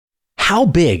How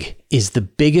big is the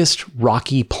biggest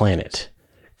rocky planet?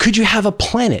 Could you have a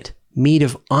planet made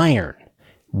of iron?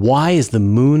 Why is the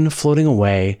moon floating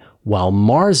away while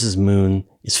Mars's moon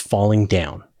is falling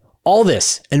down? All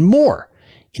this and more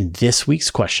in this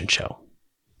week's question show.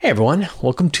 Hey everyone,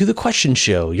 welcome to the question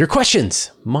show. Your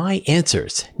questions, my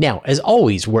answers. Now, as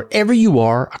always, wherever you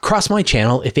are across my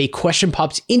channel, if a question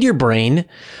pops into your brain,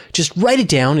 just write it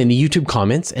down in the YouTube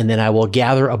comments and then I will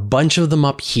gather a bunch of them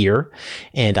up here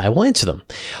and I will answer them.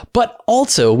 But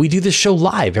also, we do this show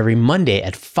live every Monday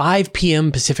at 5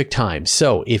 p.m. Pacific time.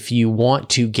 So if you want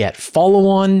to get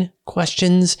follow-on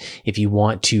questions, if you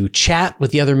want to chat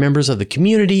with the other members of the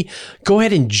community, go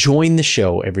ahead and join the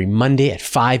show every Monday at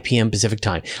 5 p.m. Pacific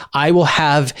time. I will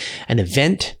have an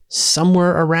event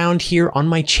somewhere around here on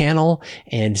my channel,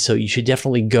 and so you should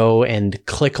definitely go and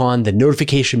click on the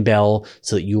notification bell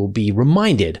so that you will be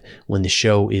reminded when the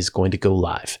show is going to go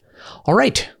live. All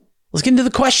right, let's get into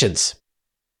the questions.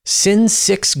 Sin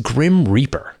 6 Grim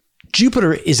Reaper.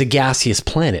 Jupiter is a gaseous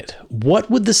planet. What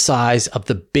would the size of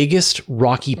the biggest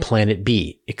rocky planet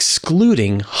be,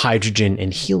 excluding hydrogen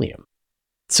and helium?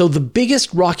 So the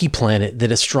biggest rocky planet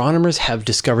that astronomers have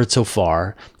discovered so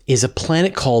far is a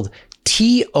planet called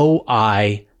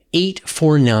TOI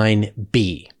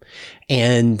 849b.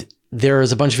 And there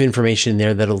is a bunch of information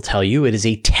there that'll tell you it is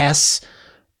a TESS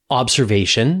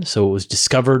observation. So it was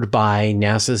discovered by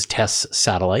NASA's TESS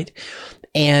satellite.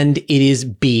 And it is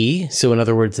B. So in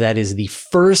other words, that is the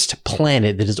first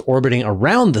planet that is orbiting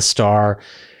around the star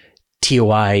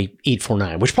TOI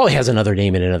 849, which probably has another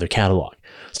name in another catalog.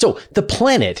 So the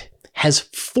planet has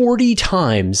 40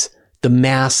 times the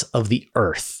mass of the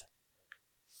Earth.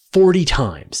 40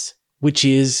 times, which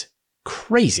is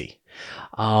crazy.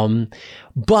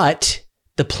 But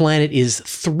the planet is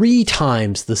 3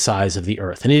 times the size of the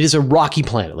Earth. And it is a rocky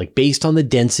planet, like based on the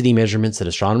density measurements that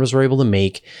astronomers were able to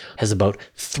make, has about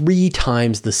 3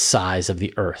 times the size of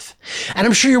the Earth. And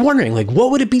I'm sure you're wondering, like,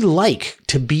 what would it be like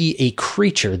to be a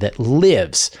creature that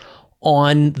lives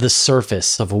on the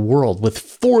surface of a world with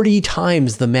 40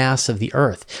 times the mass of the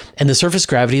Earth? And the surface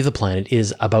gravity of the planet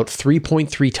is about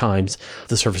 3.3 times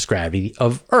the surface gravity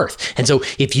of Earth. And so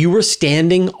if you were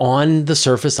standing on the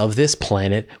surface of this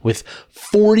planet with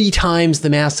 40 times the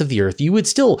mass of the Earth, you would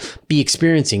still be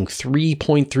experiencing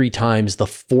 3.3 times the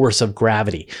force of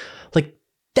gravity. Like,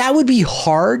 that would be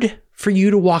hard for you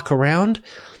to walk around,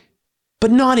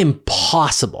 but not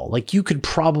impossible. Like, you could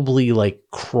probably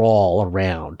crawl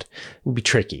around. It would be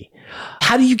tricky.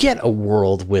 How do you get a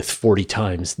world with 40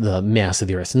 times the mass of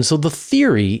the Earth? And so the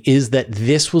theory is that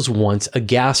this was once a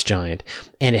gas giant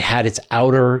and it had its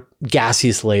outer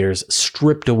gaseous layers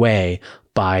stripped away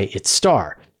by its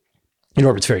star. It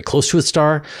orbits very close to its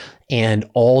star, and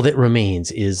all that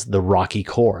remains is the rocky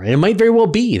core. And it might very well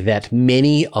be that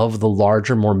many of the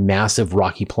larger, more massive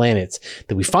rocky planets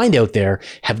that we find out there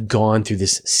have gone through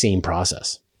this same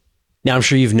process. Now, I'm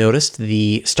sure you've noticed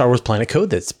the Star Wars planet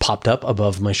code that's popped up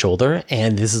above my shoulder,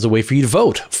 and this is a way for you to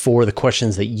vote for the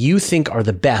questions that you think are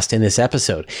the best in this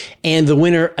episode. And the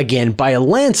winner, again, by a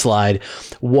landslide,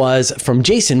 was from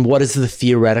Jason. What is the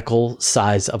theoretical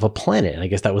size of a planet? And I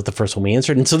guess that was the first one we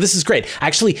answered. And so this is great.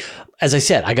 Actually, as I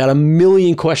said, I got a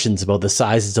million questions about the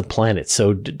sizes of planets.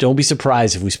 So don't be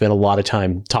surprised if we spend a lot of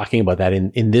time talking about that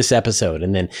in this episode.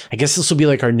 And then I guess this will be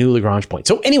like our new Lagrange point.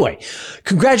 So anyway,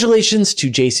 congratulations to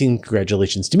Jason.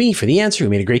 Congratulations to me for the answer. We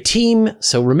made a great team.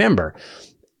 So remember,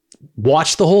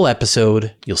 watch the whole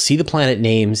episode. You'll see the planet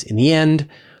names. In the end,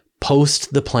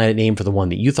 post the planet name for the one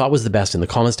that you thought was the best in the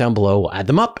comments down below. We'll add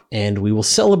them up and we will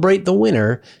celebrate the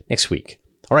winner next week.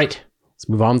 All right, let's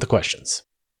move on with the questions.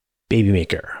 Baby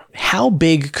Maker. How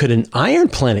big could an iron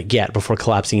planet get before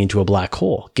collapsing into a black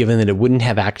hole, given that it wouldn't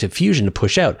have active fusion to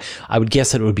push out? I would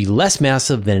guess that it would be less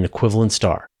massive than an equivalent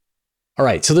star. All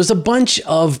right, so there's a bunch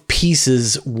of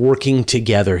pieces working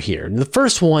together here. The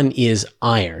first one is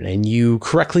iron, and you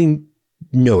correctly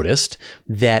noticed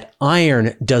that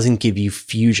iron doesn't give you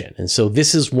fusion. And so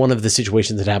this is one of the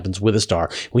situations that happens with a star.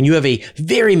 When you have a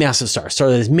very massive star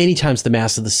that is many times the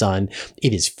mass of the sun,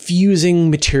 it is fusing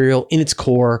material in its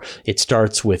core. It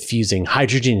starts with fusing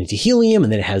hydrogen into helium,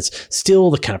 and then it has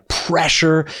still the kind of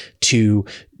pressure to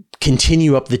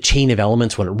continue up the chain of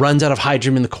elements. When it runs out of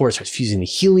hydrogen in the core, it starts fusing the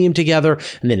helium together,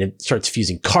 and then it starts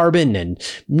fusing carbon and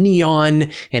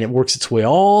neon, and it works its way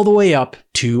all the way up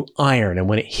to iron. And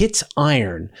when it hits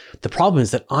iron, the problem is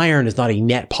that iron is not a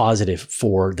net positive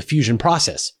for the fusion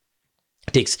process.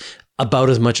 It takes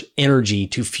about as much energy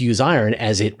to fuse iron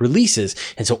as it releases.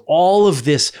 And so all of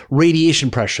this radiation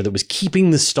pressure that was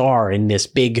keeping the star in this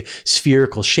big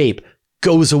spherical shape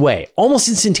goes away almost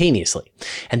instantaneously.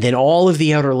 And then all of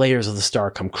the outer layers of the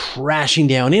star come crashing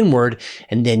down inward.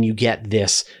 And then you get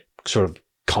this sort of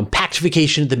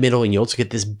compactification at the middle, and you also get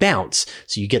this bounce.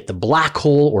 So you get the black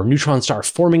hole or neutron star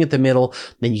forming at the middle.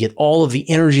 Then you get all of the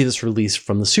energy that's released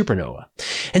from the supernova.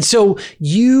 And so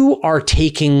you are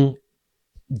taking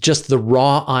just the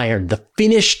raw iron, the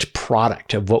finished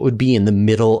product of what would be in the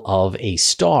middle of a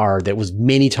star that was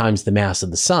many times the mass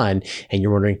of the sun, and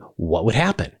you're wondering what would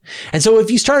happen. And so if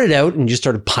you started out and just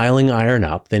started piling iron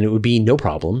up, then it would be no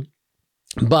problem.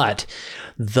 But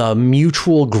the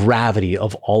mutual gravity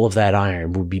of all of that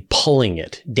iron would be pulling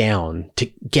it down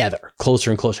together,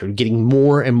 closer and closer, getting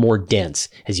more and more dense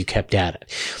as you kept at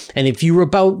it. And if you were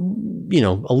about,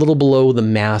 a little below the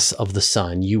mass of the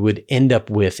sun, you would end up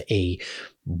with a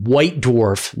white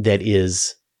dwarf that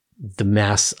is the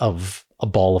mass of a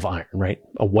ball of iron, right?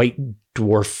 A white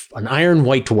dwarf, an iron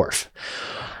white dwarf.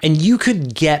 And you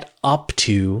could get up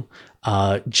to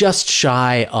just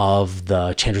shy of the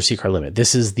Chandrasekhar limit.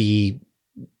 This is the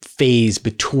phase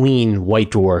between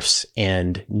white dwarfs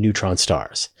and neutron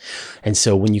stars. And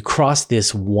so when you cross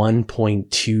this 1.2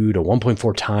 to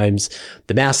 1.4 times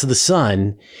the mass of the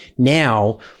sun,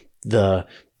 now the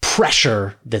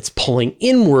pressure that's pulling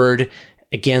inward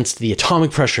against the atomic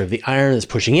pressure of the iron that's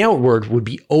pushing outward would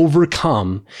be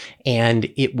overcome, and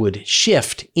it would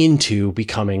shift into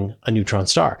becoming a neutron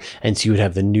star. And so you would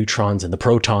have the neutrons and the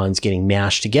protons getting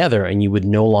mashed together, and you would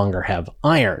no longer have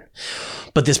iron.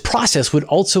 But this process would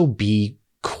also be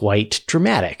quite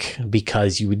dramatic,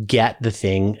 because you would get the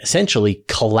thing essentially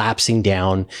collapsing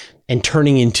down and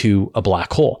turning into a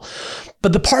black hole.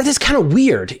 But the part that's kind of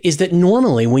weird is that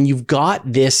normally when you've got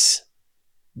this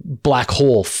black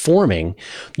hole forming,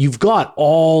 you've got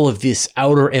all of this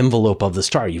outer envelope of the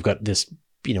star. You've got this,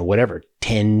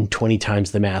 10, 20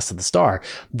 times the mass of the star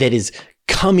that is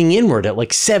coming inward at like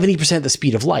 70% the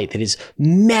speed of light, that is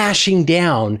mashing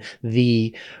down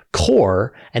the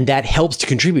core. And that helps to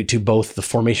contribute to both the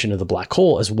formation of the black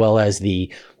hole as well as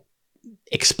the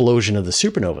explosion of the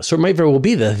supernova. So it might very well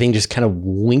be that the thing just kind of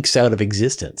winks out of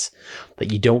existence, that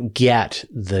you don't get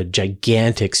the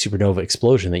gigantic supernova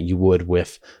explosion that you would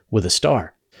with a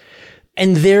star.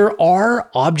 And there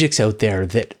are objects out there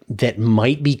that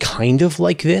might be kind of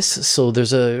like this. So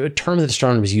there's a term that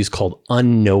astronomers use called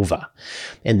unnova.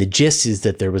 And the gist is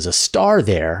that there was a star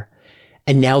there,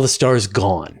 and now the star is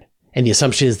gone. And the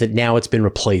assumption is that now it's been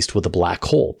replaced with a black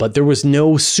hole. But there was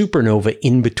no supernova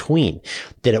in between.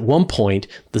 That at one point,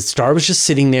 the star was just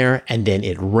sitting there, and then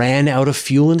it ran out of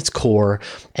fuel in its core,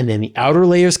 and then the outer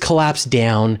layers collapsed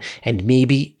down, and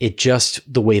maybe it just,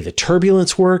 the way the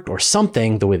turbulence worked or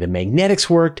something, the way the magnetics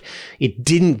worked, it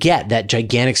didn't get that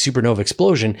gigantic supernova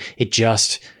explosion. It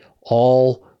just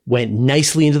all went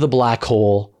nicely into the black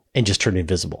hole and just turned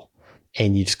invisible.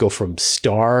 And you just go from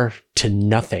star to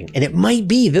nothing. And it might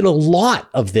be that a lot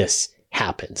of this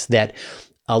happens, that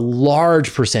a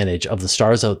large percentage of the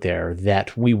stars out there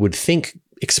that we would think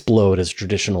explode as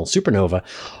traditional supernova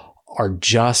are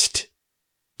just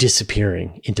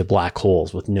disappearing into black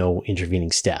holes with no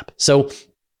intervening step. So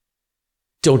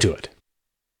don't do it.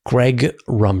 Greg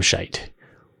Rumscheit.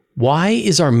 Why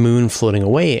is our moon floating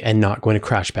away and not going to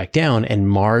crash back down, and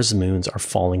Mars moons are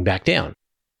falling back down?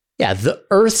 Yeah, the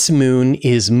Earth's moon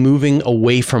is moving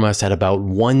away from us at about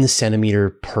 1 centimeter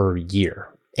per year.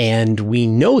 And we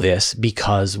know this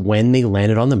because when they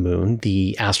landed on the moon,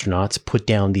 the astronauts put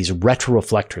down these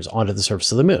retroreflectors onto the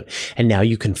surface of the moon. And now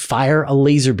you can fire a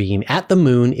laser beam at the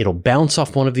moon. It'll bounce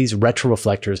off one of these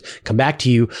retroreflectors, come back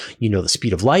to you. You know the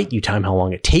speed of light. You time how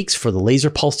long it takes for the laser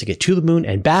pulse to get to the moon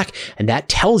and back. And that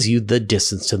tells you the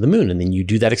distance to the moon. And then you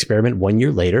do that experiment 1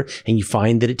 year later, and you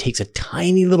find that it takes a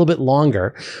tiny little bit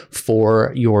longer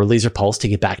for your laser pulse to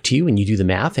get back to you. And you do the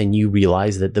math, and you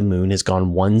realize that the moon has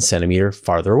gone 1 centimeter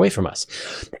farther away from us.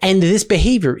 And this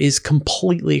behavior is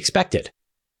completely expected.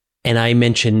 And I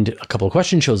mentioned a couple of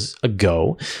question shows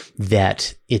ago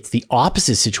that it's the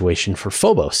opposite situation for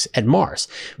Phobos at Mars.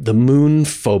 The moon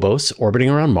Phobos orbiting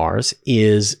around Mars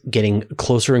is getting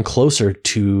closer and closer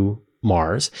to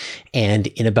Mars. And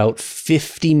in about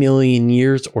 50 million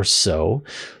years or so,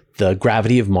 the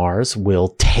gravity of Mars will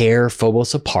tear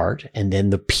Phobos apart, and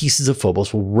then the pieces of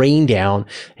Phobos will rain down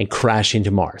and crash into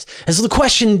Mars. And so the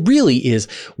question really is,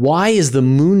 why is the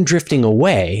moon drifting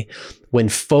away when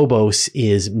Phobos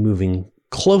is moving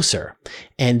closer?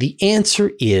 And the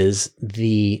answer is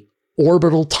the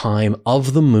orbital time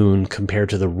of the moon compared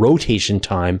to the rotation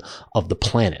time of the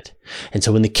planet. And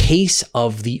so in the case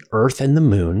of the Earth and the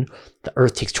moon, the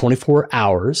Earth takes 24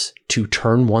 hours to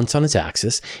turn once on its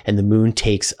axis, and the moon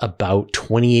takes about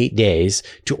 28 days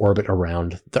to orbit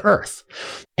around the Earth.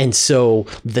 And so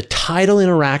the tidal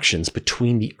interactions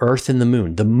between the Earth and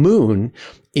the moon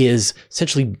is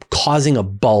essentially causing a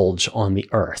bulge on the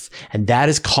Earth. And that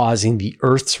is causing the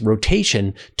Earth's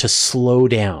rotation to slow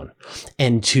down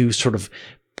and to sort of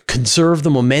conserve the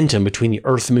momentum between the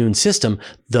Earth-Moon system.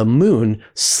 The moon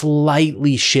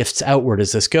slightly shifts outward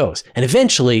as this goes. And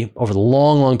eventually, over the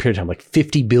long period of time, like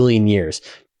 50 billion years,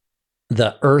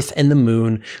 the Earth and the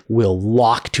moon will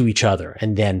lock to each other.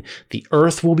 And then the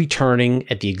Earth will be turning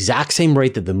at the exact same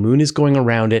rate that the moon is going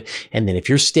around it. And then if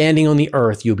you're standing on the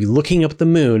Earth, you'll be looking up at the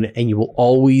moon, and you will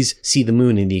always see the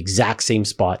moon in the exact same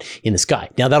spot in the sky.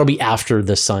 Now, that'll be after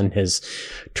the sun has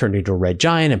turned into a red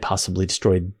giant and possibly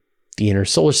destroyed the inner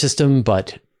solar system.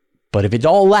 But if it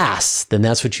all lasts, then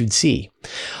that's what you'd see.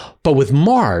 But with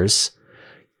Mars,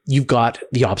 you've got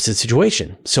the opposite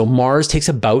situation. So Mars takes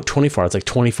about 24 hours, like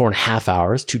 24 and a half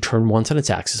hours to turn once on its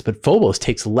axis, but Phobos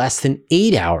takes less than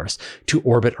 8 hours to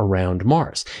orbit around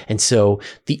Mars. And so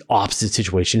the opposite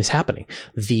situation is happening.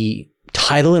 The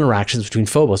tidal interactions between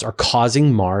Phobos are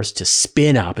causing Mars to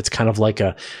spin up. It's kind of like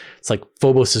it's like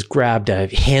Phobos has grabbed a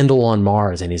handle on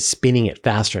Mars and is spinning it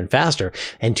faster and faster.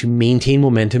 And to maintain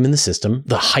momentum in the system,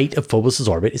 the height of Phobos'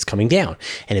 orbit is coming down,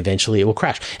 and eventually it will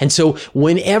crash. And so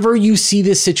whenever you see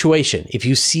this situation, if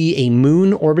you see a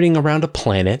moon orbiting around a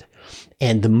planet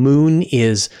and the moon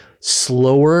is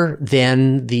slower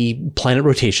than the planet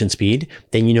rotation speed,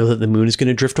 then you know that the moon is going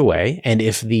to drift away. And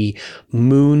if the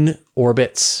moon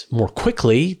orbits more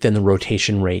quickly than the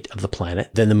rotation rate of the planet,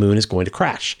 then the moon is going to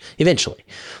crash eventually.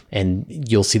 And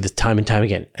you'll see this time and time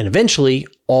again. And eventually,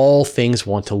 all things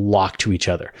want to lock to each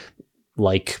other,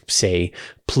 like, say,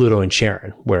 Pluto and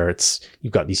Charon, where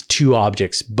you've got these two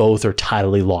objects, both are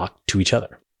tidally locked to each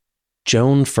other.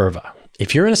 Joan Furva.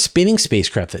 If you're in a spinning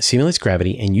spacecraft that simulates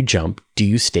gravity and you jump, do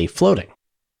you stay floating?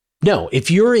 No.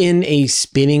 If you're in a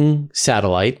spinning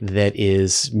satellite that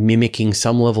is mimicking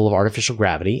some level of artificial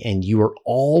gravity and you are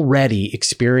already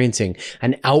experiencing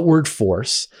an outward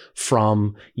force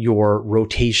from your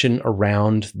rotation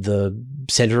around the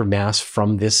center of mass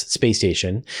from this space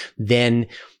station, then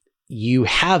you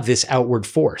have this outward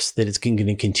force that is going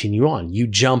to continue on. You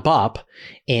jump up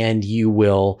and you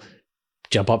will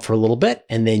jump up for a little bit,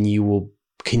 and then you will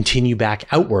continue back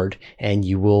outward, and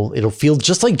it'll feel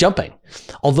just like jumping,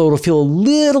 although it'll feel a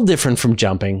little different from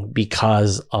jumping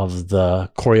because of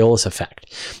the Coriolis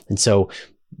effect. And so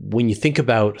when you think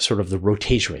about sort of the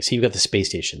rotation rate, so you've got the space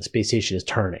station is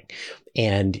turning,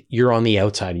 and you're on the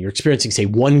outside and you're experiencing, say,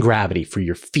 1 gravity for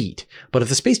your feet. But if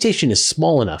the space station is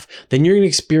small enough, then you're going to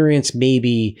experience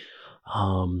maybe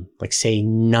like, say,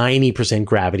 90%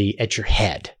 gravity at your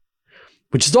head,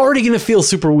 which is already going to feel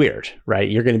super weird, right?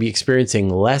 You're going to be experiencing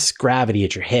less gravity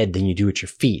at your head than you do at your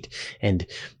feet. And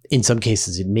in some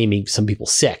cases, it may make some people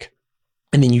sick.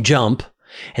 And then you jump.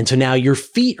 And so now your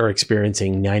feet are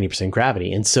experiencing 90%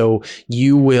 gravity. And so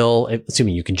you will,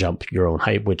 assuming you can jump your own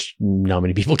height, which not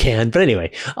many people can, but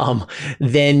anyway,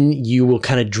 then you will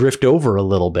kind of drift over a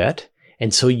little bit.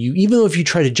 And so even though if you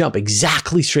try to jump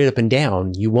exactly straight up and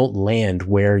down, you won't land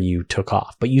where you took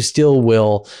off, but you still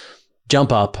will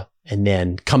jump up and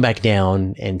then come back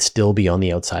down and still be on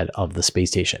the outside of the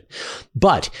space station.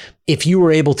 But if you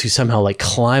were able to somehow like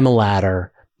climb a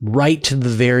ladder right to the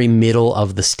very middle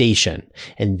of the station,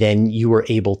 and then you were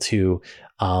able to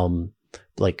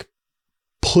like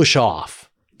push off,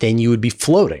 then you would be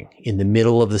floating in the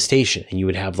middle of the station, and you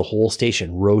would have the whole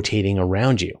station rotating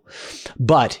around you.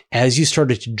 But as you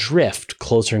started to drift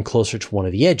closer and closer to one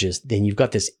of the edges, then you've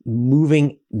got this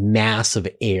moving mass of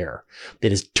air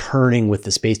that is turning with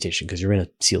the space station, because you're in a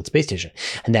sealed space station.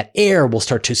 And that air will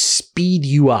start to speed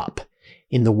you up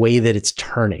in the way that it's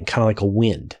turning, kind of like a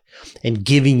wind, and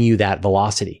giving you that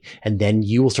velocity. And then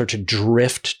you will start to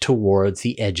drift towards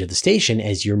the edge of the station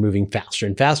as you're moving faster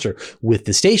and faster with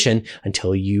the station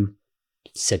until you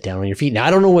sit down on your feet. Now, I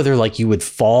don't know whether like you would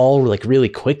fall like really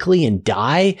quickly and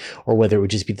die, or whether it would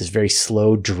just be this very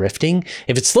slow drifting.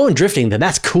 If it's slow and drifting, then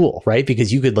that's cool, right?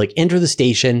 Because you could like enter the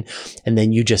station and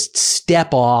then you just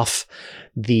step off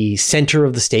the center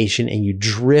of the station and you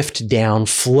drift down,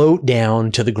 float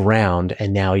down to the ground,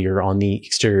 and now you're on the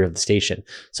exterior of the station.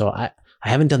 So I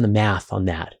haven't done the math on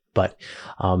that, but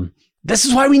this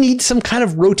is why we need some kind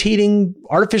of rotating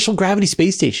artificial gravity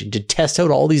space station to test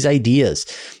out all these ideas,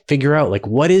 figure out like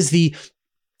what is the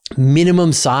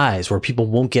minimum size where people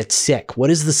won't get sick? What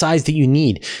is the size that you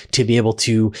need to be able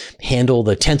to handle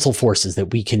the tensile forces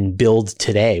that we can build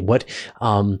today? What,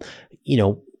 can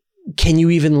you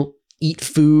even eat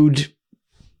food,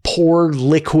 pour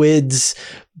liquids,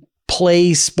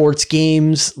 play sports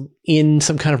games in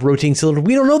some kind of rotating cylinder?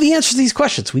 We don't know the answers to these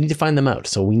questions. We need to find them out.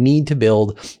 So we need to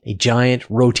build a giant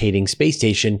rotating space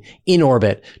station in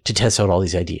orbit to test out all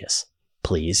these ideas.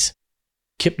 Please.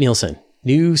 Kip Nielsen.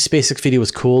 New SpaceX video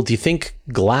was cool. Do you think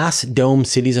glass dome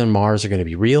cities on Mars are going to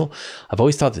be real? I've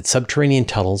always thought that subterranean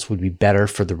tunnels would be better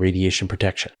for the radiation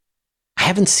protection. I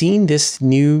haven't seen this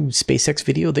new SpaceX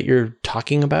video that you're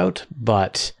talking about,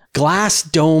 but glass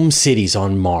dome cities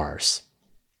on Mars.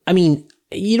 I mean,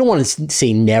 you don't want to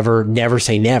say never, never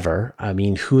say never. I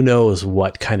mean, who knows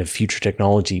what kind of future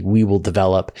technology we will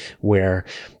develop where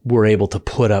we're able to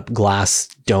put up glass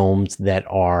domes that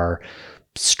are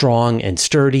strong and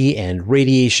sturdy and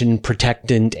radiation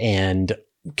protectant and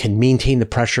can maintain the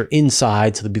pressure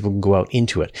inside so that people can go out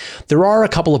into it. There are a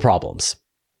couple of problems.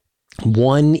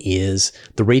 One is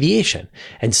the radiation.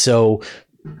 And so,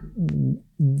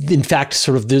 in fact,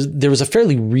 there was a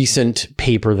fairly recent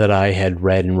paper that I had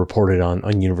read and reported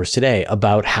on Universe Today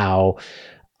about how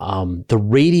the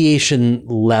radiation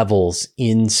levels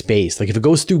in space, like if it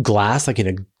goes through glass, like in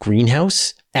a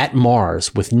greenhouse at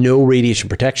Mars with no radiation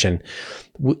protection,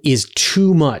 is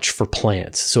too much for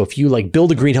plants. So if you like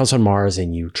build a greenhouse on Mars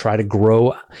and you try to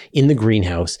grow in the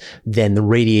greenhouse, then the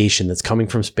radiation that's coming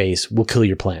from space will kill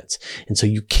your plants. And so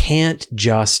you can't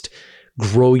just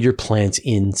grow your plants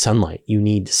in sunlight. You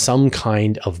need some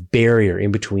kind of barrier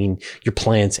in between your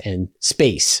plants and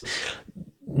space.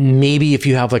 Maybe if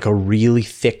you have like a really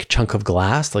thick chunk of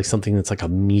glass, like something that's like a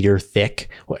meter thick,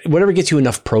 whatever gets you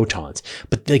enough protons.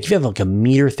 But like if you have like a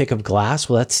meter thick of glass,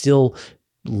 will that still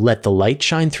let the light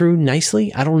shine through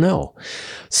nicely? I don't know.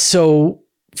 So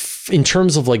in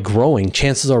terms of like growing,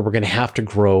 chances are we're going to have to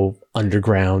grow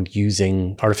underground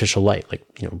using artificial light, like,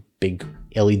 big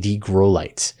LED grow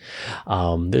lights.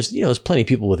 There's plenty of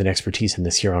people with an expertise in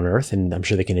this here on Earth, and I'm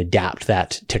sure they can adapt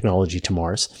that technology to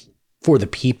Mars. For the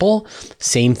people,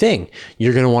 same thing.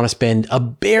 You're going to want to spend a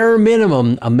bare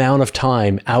minimum amount of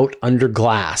time out under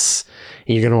glass.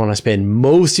 And you're going to want to spend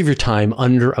most of your time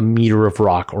under a meter of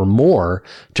rock or more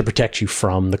to protect you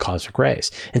from the cosmic rays.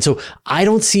 And so I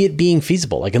don't see it being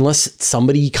feasible. Like unless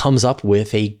somebody comes up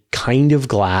with a kind of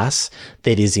glass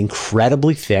that is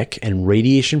incredibly thick and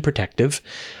radiation protective,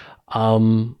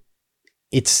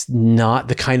 it's not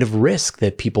the kind of risk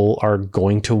that people are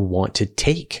going to want to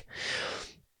take.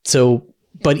 So,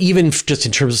 but even just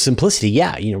in terms of simplicity,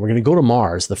 yeah, we're going to go to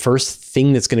Mars. The first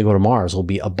thing that's going to go to Mars will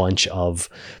be a bunch of,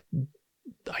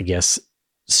 I guess,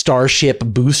 Starship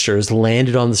boosters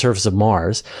landed on the surface of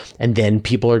Mars. And then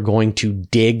people are going to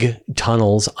dig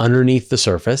tunnels underneath the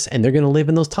surface and they're going to live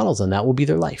in those tunnels and that will be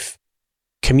their life.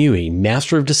 Kamui,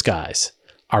 Master of Disguise.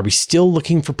 Are we still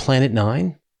looking for Planet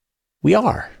 9? We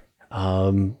are.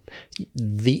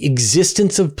 The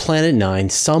existence of Planet 9,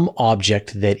 some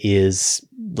object that is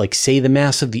like, say, the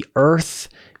mass of the Earth,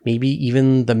 maybe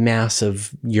even the mass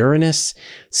of Uranus,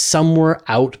 somewhere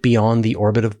out beyond the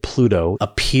orbit of Pluto,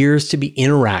 appears to be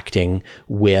interacting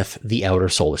with the outer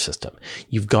solar system.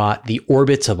 You've got the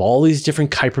orbits of all these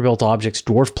different Kuiper Belt objects,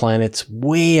 dwarf planets,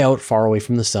 way out far away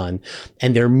from the sun,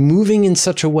 and they're moving in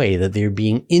such a way that they're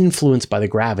being influenced by the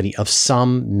gravity of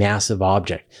some massive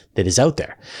object that is out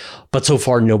there. But so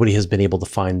far, nobody has been able to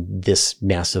find this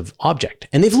massive object,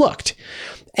 and they've looked.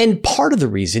 And part of the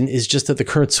reason is just that the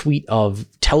current suite of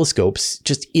telescopes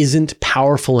just isn't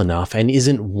powerful enough and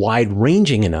isn't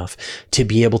wide-ranging enough to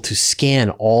be able to scan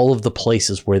all of the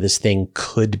places where this thing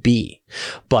could be.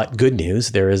 But good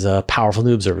news, there is a powerful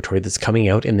new observatory that's coming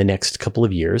out in the next couple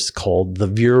of years called the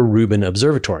Vera Rubin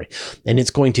Observatory. And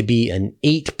it's going to be an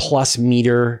 8+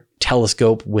 meter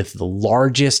telescope with the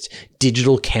largest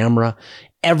digital camera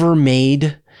ever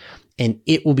made. And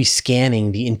it will be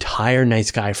scanning the entire night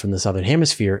sky from the southern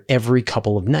hemisphere every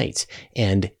couple of nights.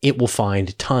 And it will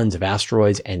find tons of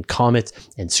asteroids and comets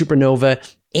and supernova.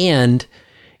 And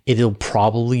it'll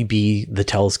probably be the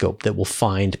telescope that will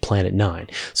find Planet 9.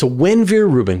 So when Vera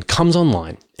Rubin comes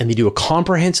online and they do a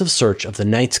comprehensive search of the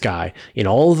night sky in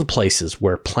all of the places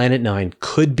where Planet 9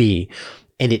 could be,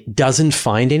 and it doesn't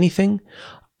find anything,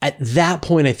 at that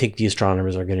point, I think the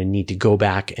astronomers are going to need to go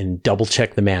back and double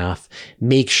check the math,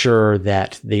 make sure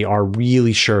that they are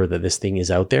really sure that this thing is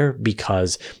out there,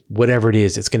 because whatever it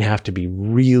is, it's going to have to be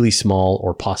really small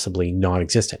or possibly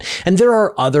non-existent. And there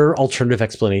are other alternative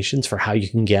explanations for how you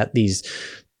can get these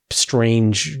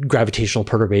strange gravitational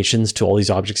perturbations to all these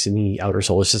objects in the outer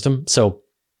solar system. So,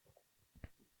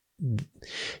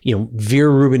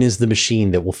 Vera Rubin is the machine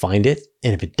that will find it.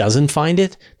 And if it doesn't find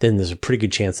it, then there's a pretty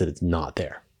good chance that it's not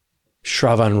there.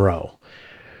 Shravan Rao.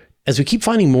 As we keep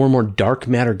finding more and more dark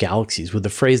matter galaxies, would the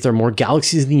phrase there are more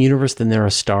galaxies in the universe than there are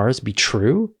stars be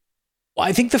true? Well,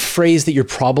 I think the phrase that you're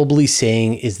probably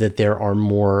saying is that there are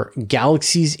more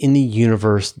galaxies in the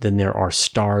universe than there are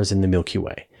stars in the Milky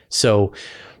Way. So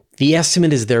the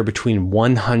estimate is there between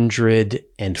 100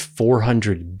 and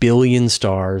 400 billion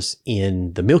stars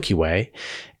in the Milky Way.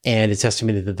 And it's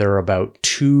estimated that there are about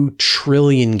 2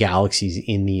 trillion galaxies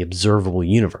in the observable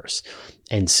universe.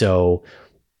 And so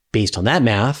based on that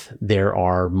math, there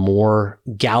are more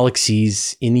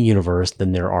galaxies in the universe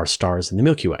than there are stars in the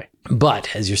Milky Way.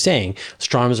 But as you're saying,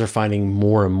 astronomers are finding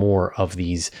more and more of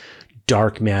these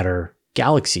dark matter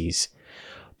galaxies.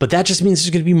 But that just means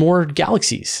there's going to be more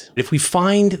galaxies. If we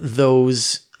find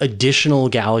those additional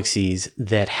galaxies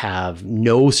that have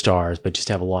no stars, but just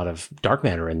have a lot of dark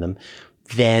matter in them,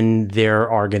 then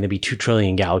there are going to be 2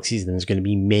 trillion galaxies. And there's going to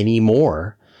be many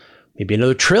more, maybe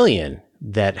another trillion,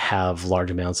 that have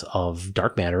large amounts of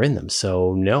dark matter in them.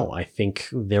 So no, I think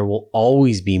there will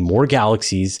always be more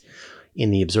galaxies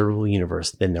in the observable universe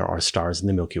than there are stars in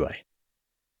the Milky Way.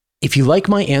 If you like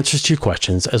my answers to your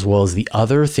questions, as well as the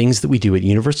other things that we do at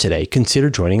Universe Today, consider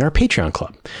joining our Patreon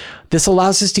club. This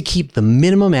allows us to keep the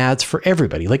minimum ads for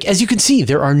everybody. Like, as you can see,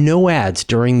 there are no ads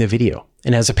during the video.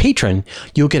 And as a patron,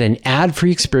 you'll get an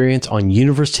ad-free experience on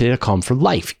universetoday.com for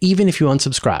life, even if you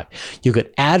unsubscribe. You'll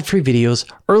get ad-free videos,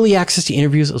 early access to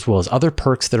interviews, as well as other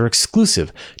perks that are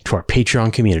exclusive to our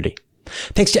Patreon community.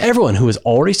 Thanks to everyone who has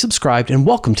already subscribed, and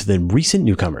welcome to the recent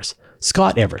newcomers: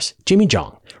 Scott Evers, Jimmy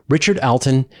Jong, Richard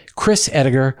Alton, Chris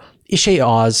Ediger, Ishay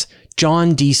Oz,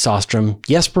 John D. Sostrom,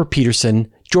 Jesper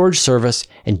Peterson, George Service,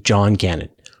 and John Gannon.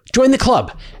 Join the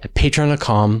club at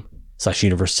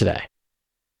patreon.com/universetoday.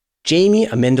 Jamie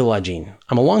Amendolagine.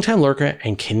 I'm a longtime lurker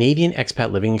and Canadian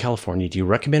expat living in California. Do you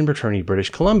recommend returning to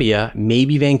British Columbia,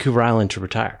 maybe Vancouver Island, to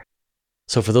retire?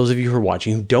 So for those of you who are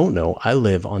watching who don't know, I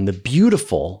live on the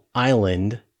beautiful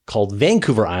island called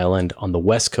Vancouver Island on the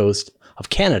west coast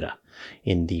of Canada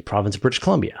in the province of British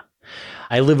Columbia.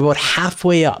 I live about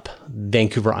halfway up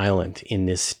Vancouver Island in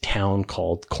this town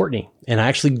called Courtenay. And I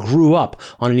actually grew up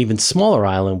on an even smaller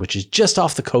island, which is just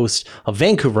off the coast of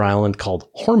Vancouver Island, called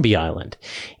Hornby Island.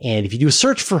 And if you do a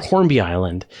search for Hornby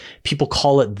Island, people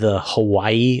call it the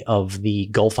Hawaii of the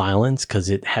Gulf Islands because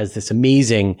it has this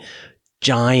amazing,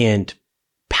 giant,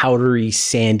 powdery,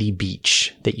 sandy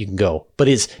beach that you can go, but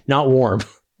it's not warm.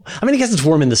 I mean, I guess it's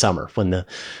warm in the summer when the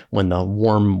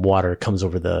warm water comes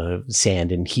over the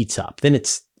sand and heats up. Then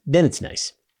it's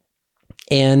nice.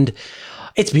 And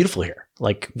it's beautiful here.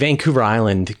 Like, Vancouver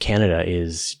Island, Canada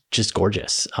is just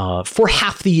gorgeous. For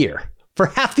half the year. For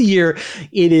half the year,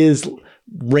 it is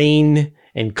rain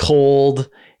and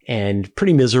cold and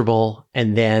pretty miserable.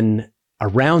 And then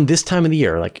around this time of the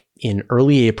year, like in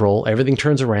early April, everything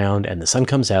turns around and the sun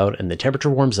comes out and the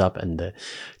temperature warms up and the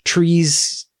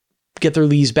trees get their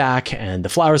leaves back and the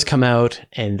flowers come out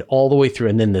and all the way through.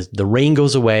 And then the rain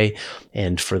goes away.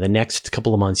 And for the next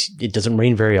couple of months, it doesn't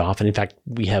rain very often. In fact,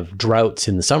 we have droughts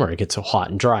in the summer. It gets so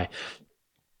hot and dry.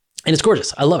 And it's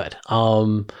gorgeous. I love it.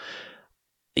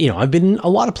 I've been in a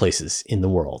lot of places in the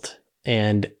world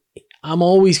and I'm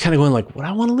always kind of going like, would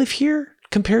I want to live here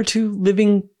compared to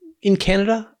living in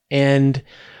Canada? And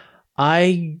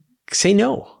I say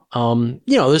no.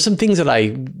 There's some things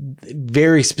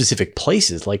very specific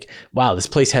places, like, wow, this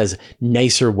place has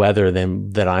nicer weather than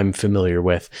that I'm familiar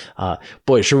with.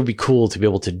 Boy, it sure would be cool to be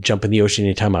able to jump in the ocean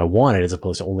anytime I wanted, as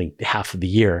opposed to only half of the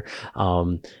year,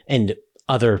 and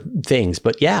other things.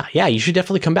 But yeah, you should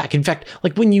definitely come back. In fact,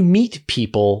 like, when you meet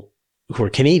people who are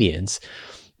Canadians,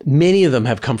 many of them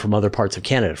have come from other parts of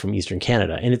Canada, from Eastern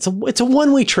Canada, and it's a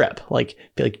one-way trip. Like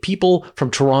people from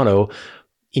Toronto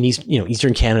in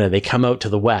Eastern Canada, they come out to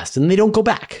the West and they don't go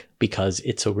back because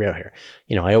it's so rare here.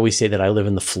 I always say that I live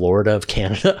in the Florida of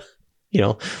Canada,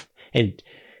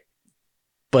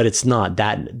 but it's not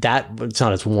it's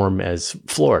not as warm as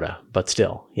Florida, but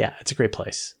still, yeah, it's a great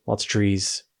place. Lots of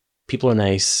trees. People are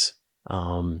nice.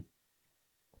 Kind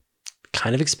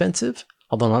of expensive,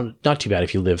 although not too bad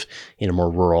if you live in a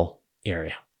more rural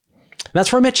area. And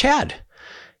that's where I met Chad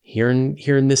here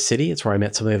in this city. It's where I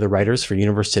met some of the other writers for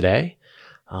Universe Today.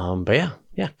 But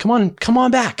yeah, come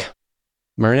on back.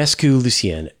 Marinescu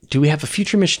Lucien, do we have a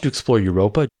future mission to explore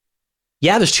Europa?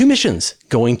 Yeah, there's 2 missions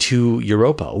going to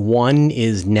Europa. One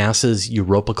is NASA's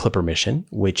Europa Clipper mission,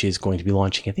 which is going to be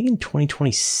launching, I think, in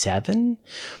 2027.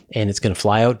 And it's going to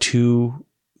fly out to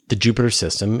the Jupiter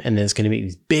system. And then it's going to be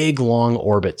these big, long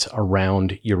orbits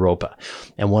around Europa.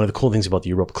 And one of the cool things about the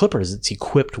Europa Clipper is it's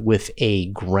equipped with a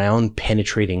ground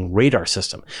penetrating radar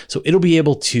system. So it'll be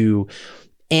able to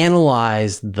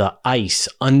analyze the ice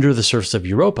under the surface of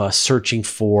Europa, searching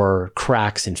for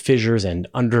cracks and fissures and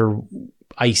under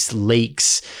ice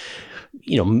lakes.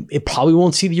 It probably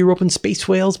won't see the European space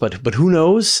whales, but who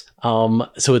knows?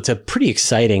 So it's a pretty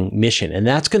exciting mission, and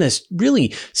that's going to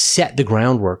really set the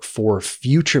groundwork for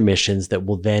future missions that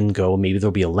will then go. Maybe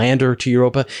there'll be a lander to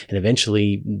Europa, and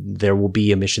eventually there will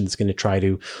be a mission that's going to try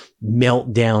to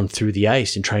melt down through the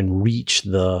ice and try and reach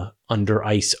the under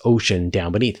ice ocean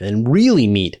down beneath and really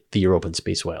meet the European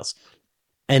space whales.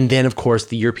 And then, of course,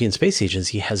 the European Space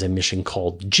Agency has a mission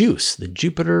called JUICE, the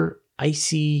Jupiter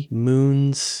Icy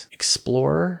Moons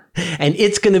Explorer. And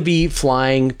it's going to be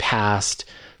flying past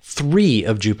 3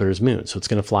 of Jupiter's moons. So it's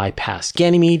going to fly past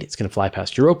Ganymede, it's going to fly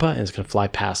past Europa, and it's going to fly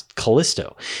past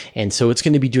Callisto. And so it's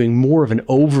going to be doing more of an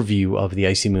overview of the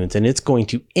icy moons, and it's going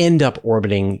to end up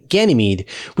orbiting Ganymede,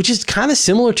 which is kind of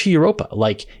similar to Europa,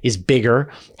 like is bigger,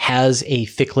 has a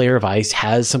thick layer of ice,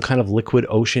 has some kind of liquid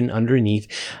ocean underneath,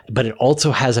 but it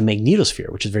also has a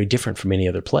magnetosphere, which is very different from any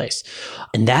other place.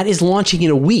 And that is launching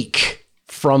in a week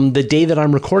from the day that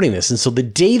I'm recording this. And so the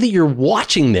day that you're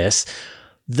watching this,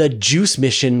 the JUICE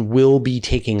mission will be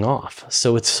taking off.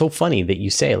 So it's so funny that you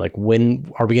say, like,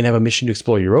 when are we going to have a mission to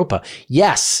explore Europa?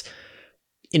 Yes.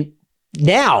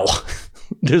 Now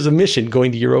there's a mission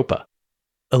going to Europa.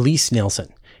 Elise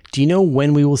Nelson, do you know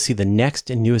when we will see the next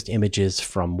and newest images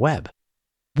from Webb?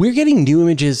 We're getting new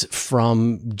images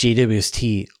from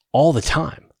JWST all the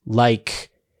time. Like,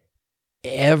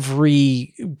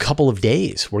 every couple of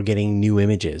days, we're getting new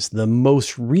images. The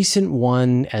most recent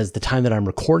one, as the time that I'm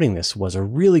recording this, was a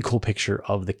really cool picture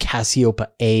of the Cassiopeia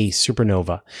A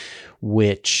supernova,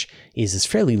 which is this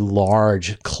fairly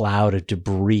large cloud of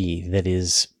debris that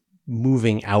is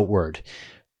moving outward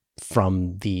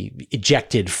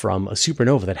ejected from a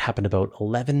supernova that happened about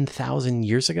 11,000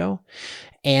 years ago.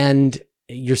 And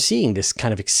you're seeing this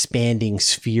kind of expanding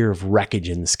sphere of wreckage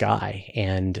in the sky.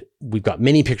 And we've got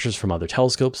many pictures from other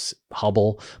telescopes,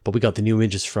 Hubble, but we got the new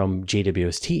images from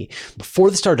JWST.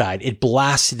 Before the star died, it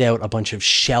blasted out a bunch of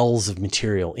shells of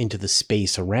material into the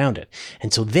space around it.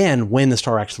 And so then when the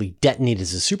star actually detonated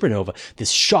as a supernova,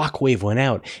 this shock wave went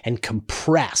out and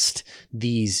compressed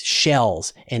these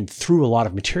shells and threw a lot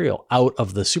of material out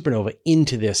of the supernova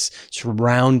into this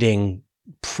surrounding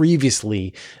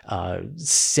previously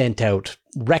sent out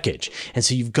wreckage. And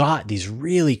so you've got these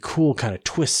really cool kind of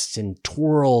twists and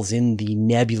twirls in the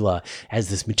nebula as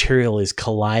this material is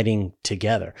colliding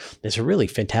together. It's a really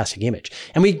fantastic image.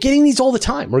 And we're getting these all the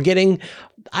time.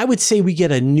 I would say we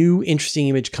get a new interesting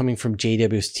image coming from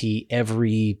JWST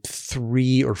every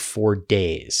 3 or 4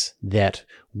 days that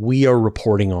we are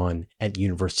reporting on at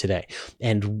Universe Today.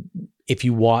 And if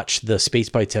you watch the Space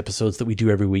Bites episodes that we do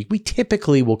every week, we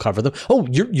typically will cover them. Oh,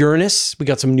 Uranus. We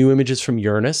got some new images from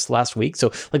Uranus last week.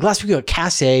 So like last week we got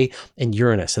Cass A and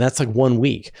Uranus, and that's like 1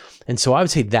 week. And so I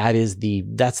would say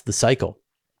that's the cycle.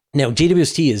 Now,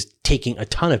 JWST is taking a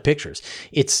ton of pictures.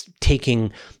 It's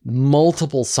taking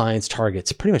multiple science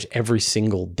targets pretty much every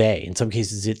single day. In some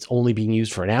cases, it's only being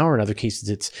used for an hour. In other cases,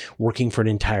 it's working for an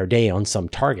entire day on some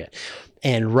target.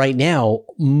 And right now,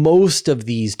 most of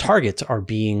these targets are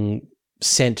being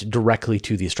sent directly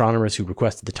to the astronomers who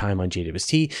requested the time on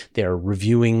JWST. They're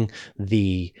reviewing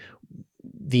the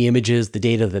images, the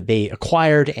data that they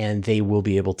acquired, and they will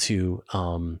be able to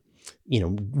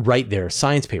write their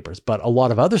science papers. But a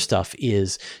lot of other stuff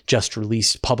is just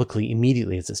released publicly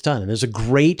immediately as it's done. And there's a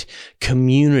great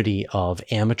community of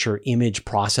amateur image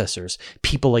processors,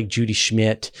 people like Judy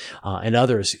Schmidt and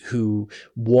others who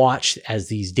watch as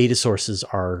these data sources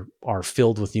are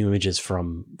filled with new images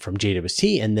from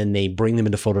JWST, and then they bring them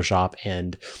into Photoshop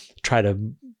and try to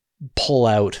pull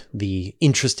out the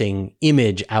interesting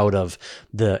image out of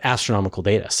the astronomical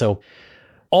data. So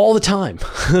all the time,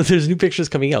 there's new pictures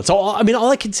coming out. So, all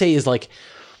I can say is, like,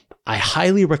 I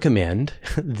highly recommend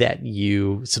that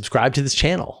you subscribe to this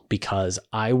channel, because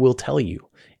I will tell you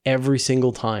every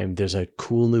single time there's a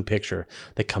cool new picture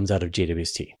that comes out of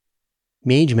JWST.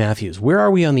 Mage Matthews, where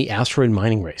are we on the asteroid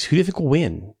mining race? Who do you think will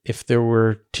win? If there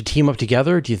were to team up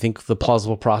together, do you think the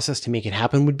plausible process to make it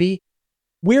happen would be?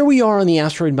 Where we are on the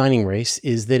asteroid mining race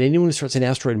is that anyone who starts an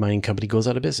asteroid mining company goes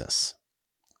out of business.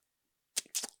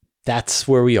 That's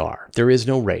where we are. There is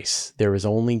no race. There is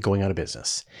only going out of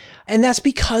business. And that's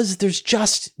because there's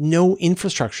just no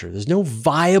infrastructure. There's no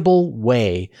viable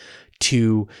way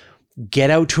to get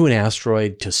out to an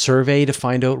asteroid, to survey, to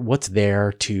find out what's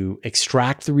there, to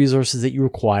extract the resources that you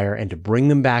require, and to bring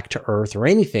them back to Earth or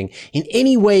anything in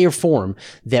any way or form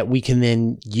that we can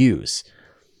then use.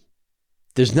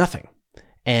 There's nothing.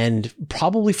 And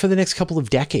probably for the next couple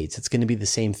of decades, it's going to be the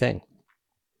same thing.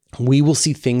 we will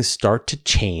see things start to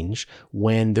change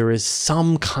when there is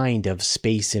some kind of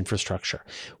space infrastructure,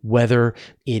 whether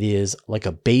it is like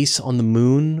a base on the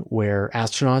moon where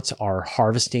astronauts are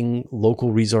harvesting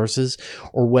local resources,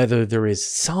 or whether there is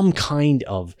some kind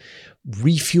of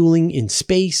refueling in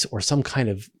space or some kind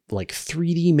of like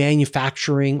 3D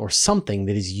manufacturing or something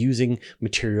that is using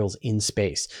materials in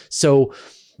space. So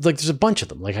like there's a bunch of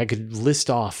them. Like I could list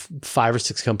off 5 or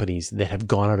 6 companies that have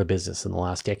gone out of business in the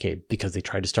last decade because they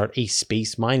tried to start a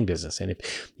space mining business. And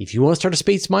if you want to start a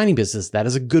space mining business, that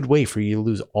is a good way for you to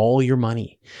lose all your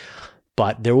money.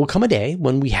 But there will come a day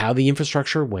when we have the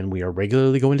infrastructure, when we are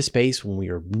regularly going to space, when we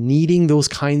are needing those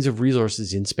kinds of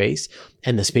resources in space,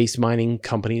 and the space mining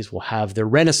companies will have their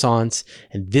renaissance,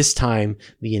 and this time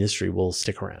the industry will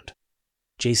stick around.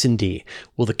 Jason D.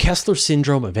 Will the Kessler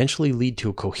syndrome eventually lead to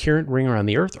a coherent ring around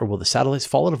the Earth, or will the satellites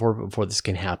fall out of orbit before this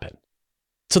can happen?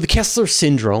 So the Kessler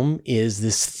syndrome is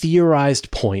this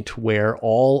theorized point where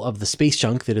all of the space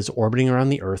junk that is orbiting around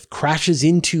the Earth crashes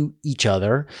into each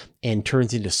other and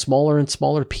turns into smaller and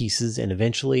smaller pieces. And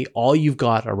eventually all you've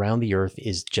got around the Earth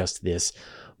is just this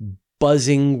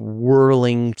buzzing,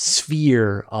 whirling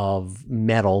sphere of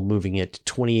metal moving at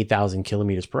 28,000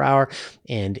 kilometers per hour.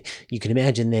 And you can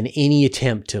imagine then any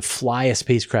attempt to fly a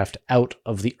spacecraft out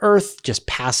of the Earth just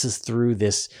passes through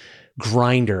this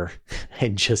grinder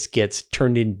and just gets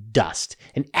turned in dust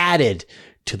and added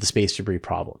to the space debris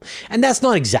problem. And that's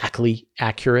not exactly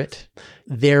accurate.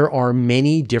 There are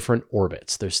many different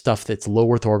orbits. There's stuff that's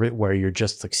low Earth orbit where you're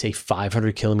just like, say,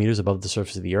 500 kilometers above the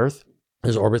surface of the Earth.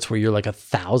 There's orbits where you're like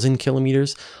 1,000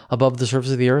 kilometers above the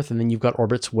surface of the Earth. And then you've got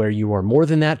orbits where you are more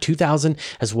than that, 2,000,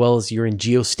 as well as you're in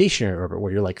geostationary orbit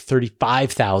where you're like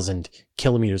 35,000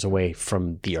 kilometers away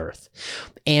from the Earth.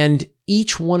 And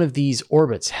each one of these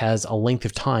orbits has a length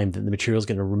of time that the material is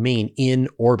going to remain in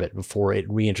orbit before it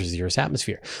re-enters the Earth's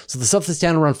atmosphere. So the stuff that's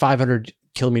down around 500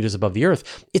 kilometers above the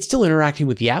Earth, it's still interacting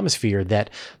with the atmosphere that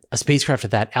a spacecraft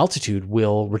at that altitude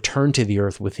will return to the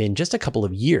Earth within just a couple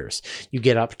of years. You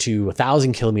get up to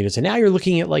 1,000 kilometers and now you're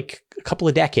looking at like a couple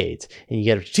of decades, and you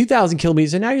get up to 2,000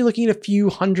 kilometers and now you're looking at a few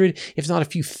hundred, if not a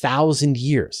few thousand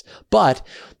years. But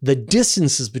the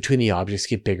distances between the objects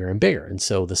get bigger and bigger. And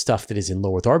so the stuff that is in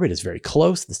low Earth orbit is very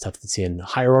close. The stuff that's in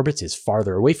higher orbits is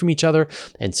farther away from each other,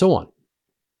 and so on.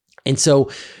 And so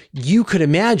you could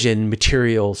imagine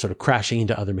material sort of crashing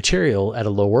into other material at a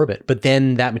low orbit, but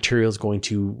then that material is going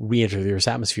to re-enter the Earth's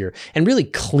atmosphere and really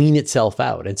clean itself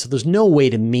out. And so there's no way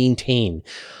to maintain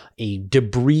a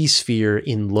debris sphere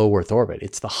in low Earth orbit.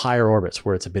 It's the higher orbits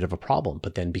where it's a bit of a problem.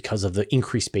 But then because of the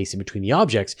increased space in between the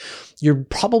objects, you're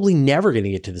probably never going to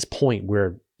get to this point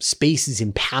where space is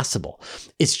impassable.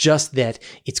 It's just that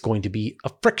it's going to be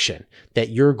a friction, that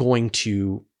you're going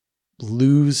to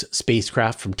lose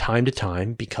spacecraft from time to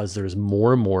time because there's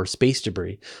more and more space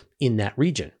debris in that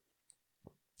region.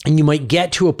 And you might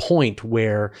get to a point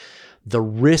where the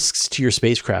risks to your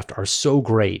spacecraft are so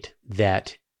great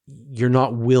that you're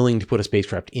not willing to put a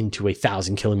spacecraft into a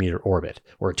 1,000 kilometer orbit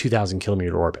or a 2,000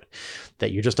 kilometer orbit,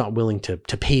 that you're just not willing to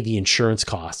pay the insurance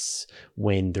costs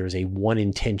when there's a 1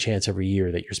 in 10 chance every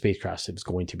year that your spacecraft is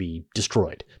going to be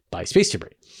destroyed by space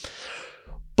debris.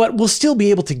 But we'll still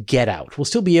be able to get out. We'll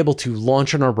still be able to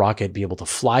launch on our rocket, be able to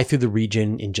fly through the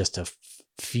region in just a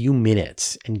few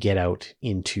minutes and get out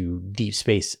into deep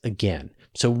space again.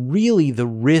 So really the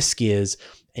risk is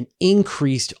an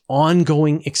increased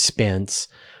ongoing expense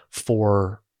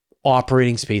for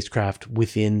operating spacecraft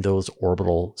within those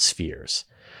orbital spheres.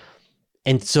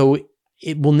 And so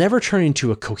it will never turn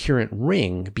into a coherent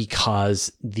ring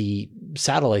because the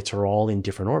satellites are all in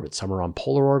different orbits. Some are on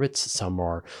polar orbits, some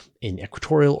are in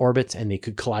equatorial orbits, and they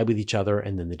could collide with each other.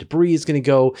 And then the debris is going to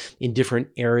go in different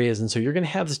areas. And so you're going to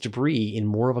have this debris in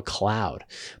more of a cloud.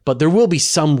 But there will be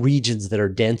some regions that are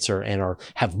denser and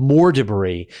have more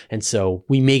debris. And so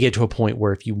we may get to a point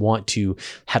where if you want to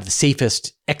have the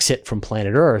safest exit from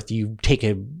planet Earth, you take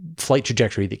a flight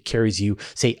trajectory that carries you,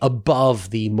 say, above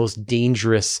the most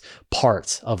dangerous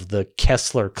parts of the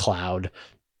Kessler cloud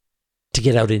to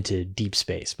get out into deep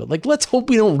space. But like, let's hope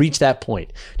we don't reach that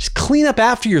point. Just clean up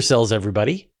after yourselves,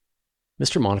 everybody.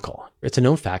 Mr. Monocle, it's a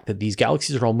known fact that these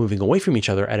galaxies are all moving away from each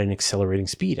other at an accelerating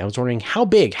speed. I was wondering how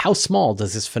big, how small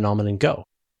does this phenomenon go?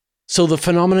 So the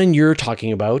phenomenon you're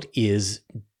talking about is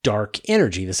dark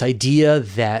energy, this idea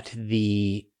that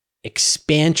the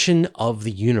expansion of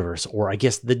the universe, or I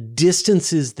guess the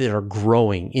distances that are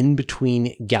growing in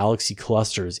between galaxy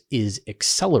clusters, is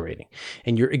accelerating.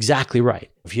 And you're exactly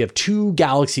right. If you have two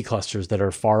galaxy clusters that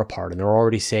are far apart and they're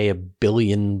already, say, 1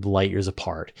 billion light years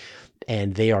apart,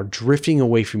 and they are drifting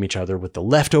away from each other with the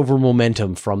leftover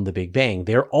momentum from the Big Bang,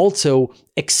 they're also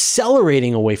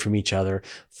accelerating away from each other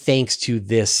thanks to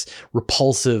this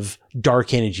repulsive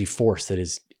dark energy force that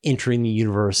is entering the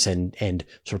universe and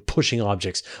sort of pushing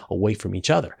objects away from each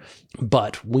other.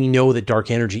 But we know that dark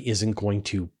energy isn't going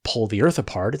to pull the Earth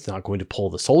apart. It's not going to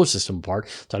pull the solar system apart.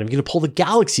 It's not even going to pull the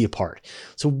galaxy apart.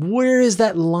 So where is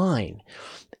that line?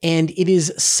 And it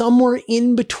is somewhere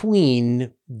in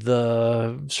between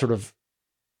the sort of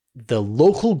the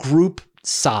local group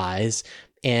size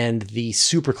and the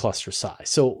supercluster size.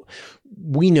 So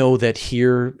we know that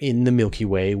here in the Milky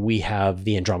Way, we have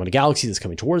the Andromeda Galaxy that's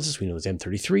coming towards us. We know there's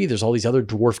M33. There's all these other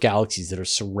dwarf galaxies that are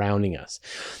surrounding us.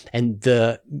 And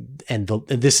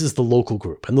this is the local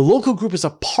group. And the local group is a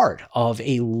part of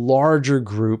a larger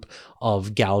group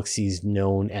of galaxies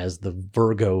known as the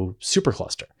Virgo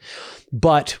supercluster.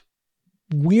 But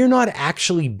we're not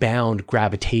actually bound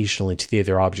gravitationally to the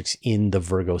other objects in the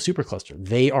Virgo supercluster.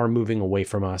 They are moving away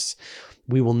from us.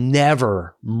 We will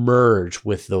never merge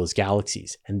with those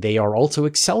galaxies, and they are also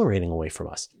accelerating away from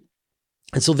us.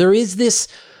 And so there is this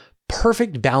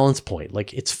perfect balance point.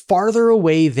 Like, it's farther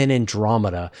away than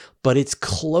Andromeda, but it's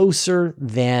closer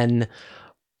than,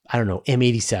 I don't know,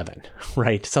 M87,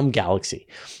 right? Some galaxy.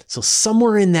 So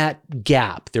somewhere in that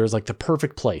gap, there's like the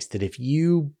perfect place that if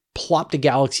you plopped a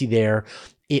galaxy there,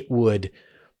 it would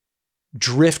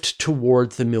drift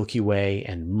towards the Milky Way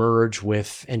and merge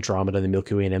with Andromeda, the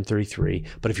Milky Way, and M33.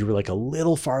 But if you were like a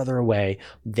little farther away,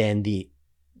 then the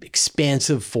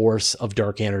expansive force of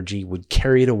dark energy would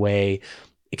carry it away,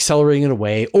 accelerating it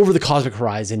away over the cosmic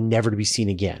horizon, never to be seen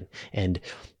again. And,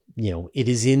 you know, it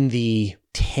is in the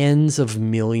tens of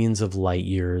millions of light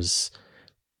years.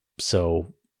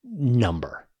 So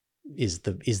number is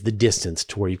the distance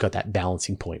to where you've got that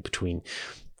balancing point between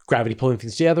gravity pulling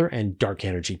things together and dark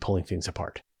energy pulling things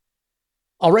apart.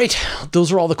 All right, those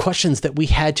are all the questions that we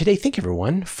had today. Thank you,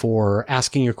 everyone, for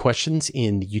asking your questions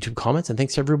in the YouTube comments. And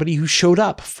thanks to everybody who showed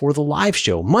up for the live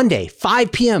show Monday,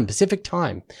 5 p.m. Pacific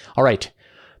time. All right,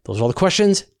 those are all the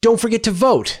questions. Don't forget to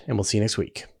vote, and we'll see you next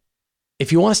week.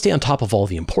 If you want to stay on top of all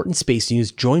the important space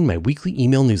news, join my weekly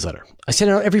email newsletter. I send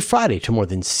it out every Friday to more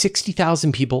than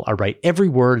 60,000 people. I write every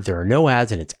word. There are no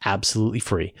ads, and it's absolutely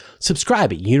free.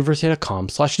 Subscribe at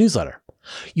universetoday.com/newsletter.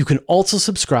 You can also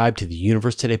subscribe to the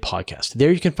Universe Today podcast.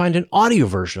 There you can find an audio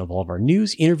version of all of our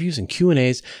news, interviews, and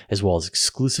Q&As, as well as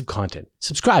exclusive content.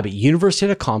 Subscribe at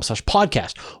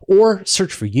universetoday.com/podcast or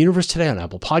search for Universe Today on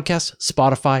Apple Podcasts,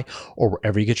 Spotify, or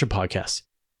wherever you get your podcasts.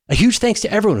 A huge thanks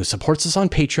to everyone who supports us on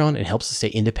Patreon and helps us stay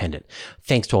independent.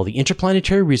 Thanks to all the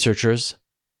interplanetary researchers,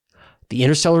 the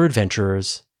interstellar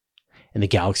adventurers, and the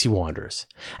galaxy wanderers.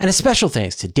 And a special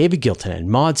thanks to David Gilton and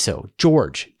Maud So,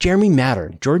 George, Jeremy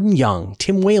Mattern, Jordan Young,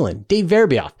 Tim Whalen, Dave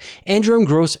Verbeoff, Andrew M.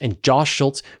 Gross, and Josh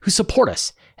Schultz, who support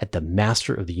us at the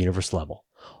Master of the Universe level.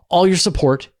 All your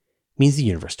support means the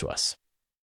universe to us.